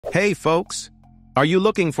Hey folks! Are you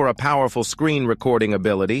looking for a powerful screen recording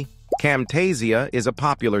ability? Camtasia is a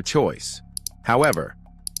popular choice. However,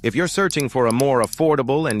 if you're searching for a more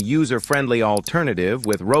affordable and user-friendly alternative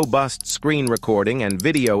with robust screen recording and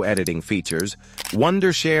video editing features,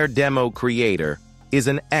 Wondershare Democreator is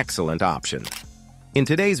an excellent option. In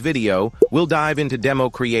today's video, we'll dive into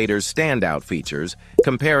DemoCreator's standout features,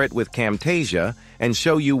 compare it with Camtasia, and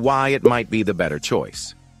show you why it might be the better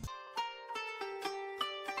choice.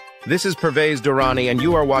 This is Pervez Durrani, and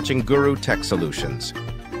you are watching Guru Tech Solutions.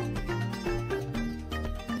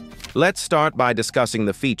 Let's start by discussing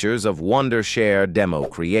the features of Wondershare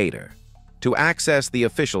Democreator. To access the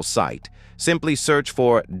official site, simply search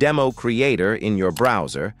for DemoCreator in your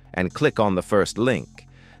browser and click on the first link.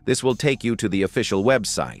 This will take you to the official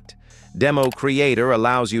website. DemoCreator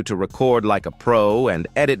allows you to record like a pro and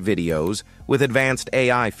edit videos with advanced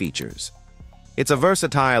AI features. It's a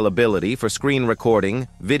versatile ability for screen recording,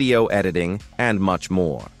 video editing, and much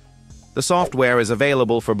more. The software is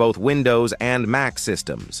available for both Windows and Mac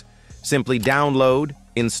systems. Simply download,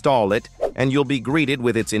 install it, and you'll be greeted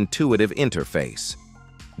with its intuitive interface.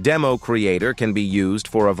 DemoCreator can be used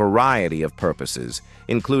for a variety of purposes,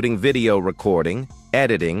 including video recording,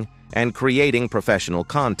 editing, and creating professional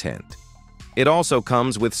content. It also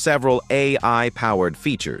comes with several AI-powered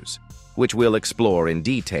features, which we'll explore in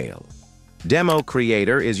detail.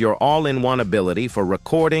 DemoCreator is your all-in-one ability for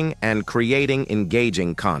recording and creating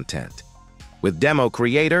engaging content. With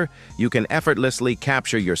DemoCreator, you can effortlessly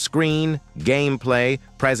capture your screen, gameplay,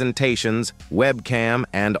 presentations, webcam,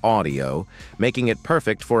 and audio, making it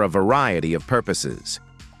perfect for a variety of purposes.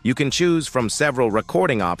 You can choose from several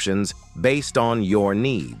recording options based on your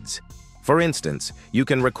needs. For instance, you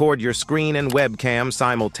can record your screen and webcam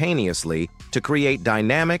simultaneously to create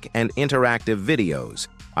dynamic and interactive videos,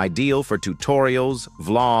 ideal for tutorials,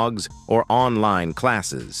 vlogs, or online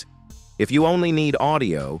classes. If you only need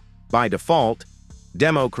audio, by default,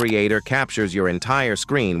 DemoCreator captures your entire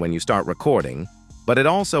screen when you start recording, but it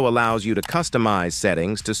also allows you to customize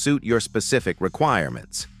settings to suit your specific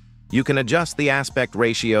requirements. You can adjust the aspect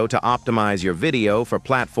ratio to optimize your video for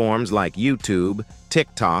platforms like YouTube,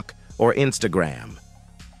 TikTok, or Instagram.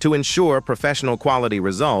 To ensure professional quality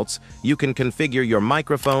results, you can configure your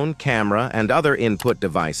microphone, camera, and other input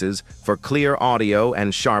devices for clear audio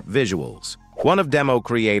and sharp visuals. One of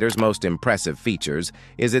DemoCreator's most impressive features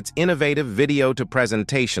is its innovative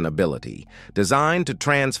video-to-presentation ability, designed to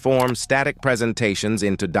transform static presentations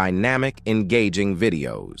into dynamic, engaging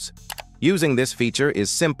videos. Using this feature is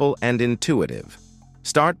simple and intuitive.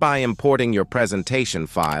 Start by importing your presentation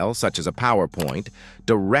file, such as a PowerPoint,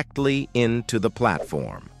 directly into the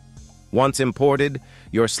platform. Once imported,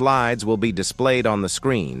 your slides will be displayed on the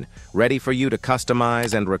screen, ready for you to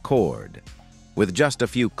customize and record. With just a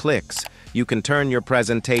few clicks, you can turn your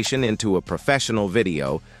presentation into a professional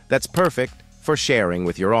video that's perfect for sharing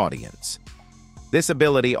with your audience. This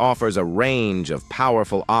ability offers a range of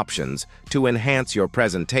powerful options to enhance your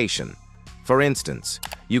presentation. For instance,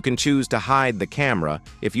 you can choose to hide the camera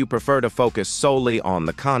if you prefer to focus solely on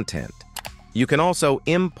the content. You can also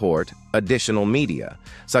import additional media,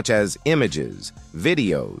 such as images,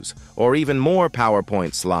 videos, or even more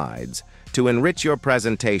PowerPoint slides, to enrich your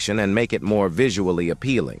presentation and make it more visually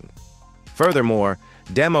appealing. Furthermore,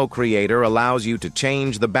 DemoCreator allows you to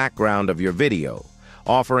change the background of your video,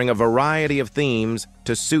 offering a variety of themes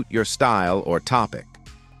to suit your style or topic.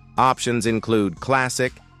 Options include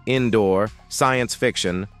classic, indoor, science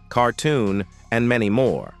fiction, cartoon, and many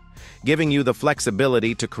more, giving you the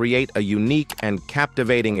flexibility to create a unique and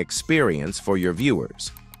captivating experience for your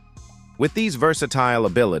viewers. With these versatile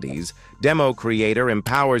abilities, DemoCreator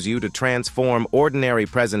empowers you to transform ordinary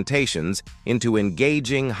presentations into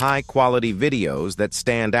engaging, high-quality videos that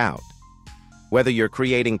stand out. Whether you're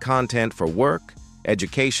creating content for work,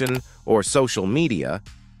 education, or social media,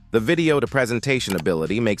 the video-to-presentation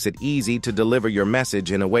ability makes it easy to deliver your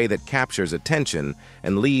message in a way that captures attention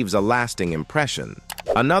and leaves a lasting impression.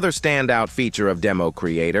 Another standout feature of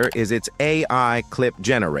DemoCreator is its AI clip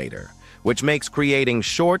generator, which makes creating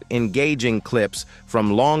short, engaging clips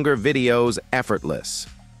from longer videos effortless.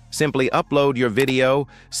 Simply upload your video,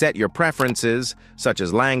 set your preferences, such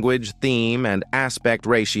as language, theme, and aspect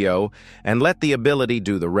ratio, and let the ability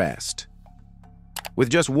do the rest. With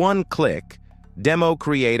just one click,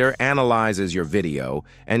 DemoCreator analyzes your video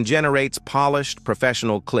and generates polished,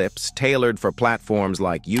 professional clips tailored for platforms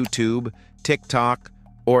like YouTube, TikTok,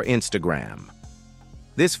 or Instagram.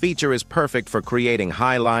 This feature is perfect for creating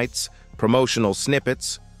highlights, promotional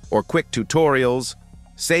snippets, or quick tutorials,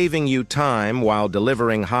 saving you time while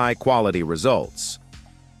delivering high-quality results.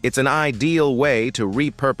 It's an ideal way to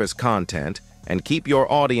repurpose content and keep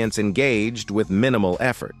your audience engaged with minimal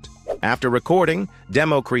effort. After recording,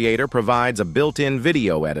 DemoCreator provides a built-in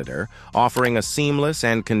video editor, offering a seamless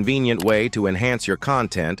and convenient way to enhance your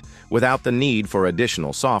content without the need for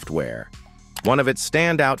additional software. One of its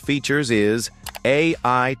standout features is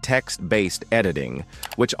AI text-based editing,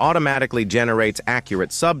 which automatically generates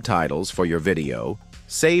accurate subtitles for your video,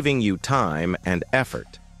 saving you time and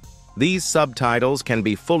effort. These subtitles can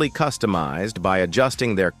be fully customized by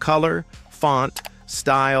adjusting their color, font,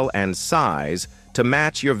 style, and size to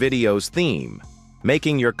match your video's theme,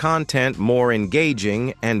 making your content more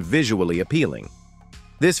engaging and visually appealing.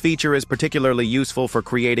 This feature is particularly useful for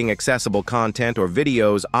creating accessible content or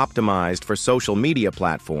videos optimized for social media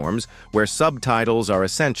platforms where subtitles are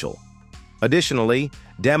essential. Additionally,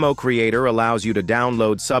 DemoCreator allows you to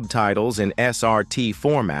download subtitles in SRT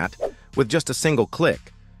format with just a single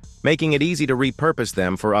click, making it easy to repurpose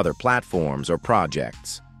them for other platforms or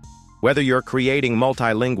projects. Whether you're creating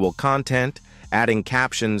multilingual content, adding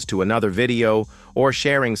captions to another video, or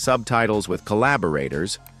sharing subtitles with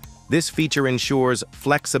collaborators, this feature ensures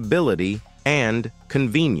flexibility and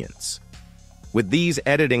convenience. With these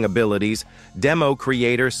editing abilities,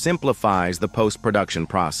 DemoCreator simplifies the post-production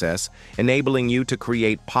process, enabling you to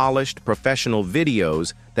create polished, professional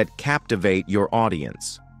videos that captivate your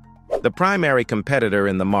audience. The primary competitor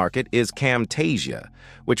in the market is Camtesia,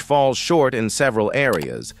 which falls short in several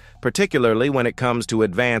areas, particularly when it comes to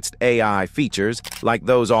advanced AI features like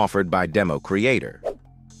those offered by DemoCreator.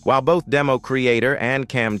 While both DemoCreator and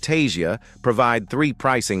Camtesia provide 3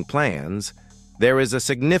 pricing plans, there is a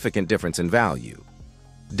significant difference in value.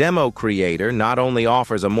 DemoCreator not only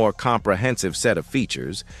offers a more comprehensive set of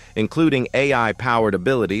features, including AI-powered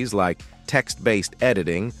abilities like text-based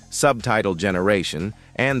editing, subtitle generation,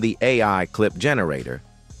 and the AI clip generator,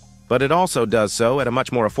 but it also does so at a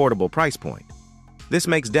much more affordable price point. This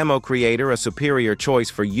makes DemoCreator a superior choice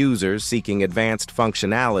for users seeking advanced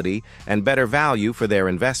functionality and better value for their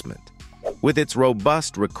investment. With its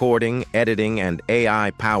robust recording, editing, and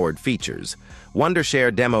AI-powered features, Wondershare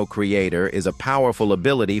Democreator is a powerful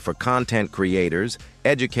ability for content creators,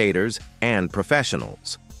 educators, and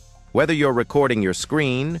professionals. Whether you're recording your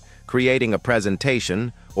screen, creating a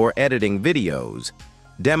presentation, or editing videos,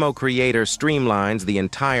 DemoCreator streamlines the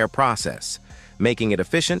entire process, making it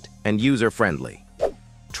efficient and user-friendly.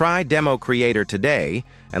 Try DemoCreator today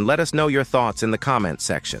and let us know your thoughts in the comments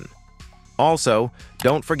section. Also,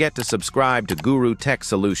 don't forget to subscribe to Guru Tech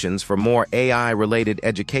Solutions for more AI-related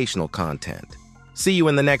educational content. See you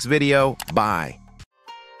in the next video. Bye.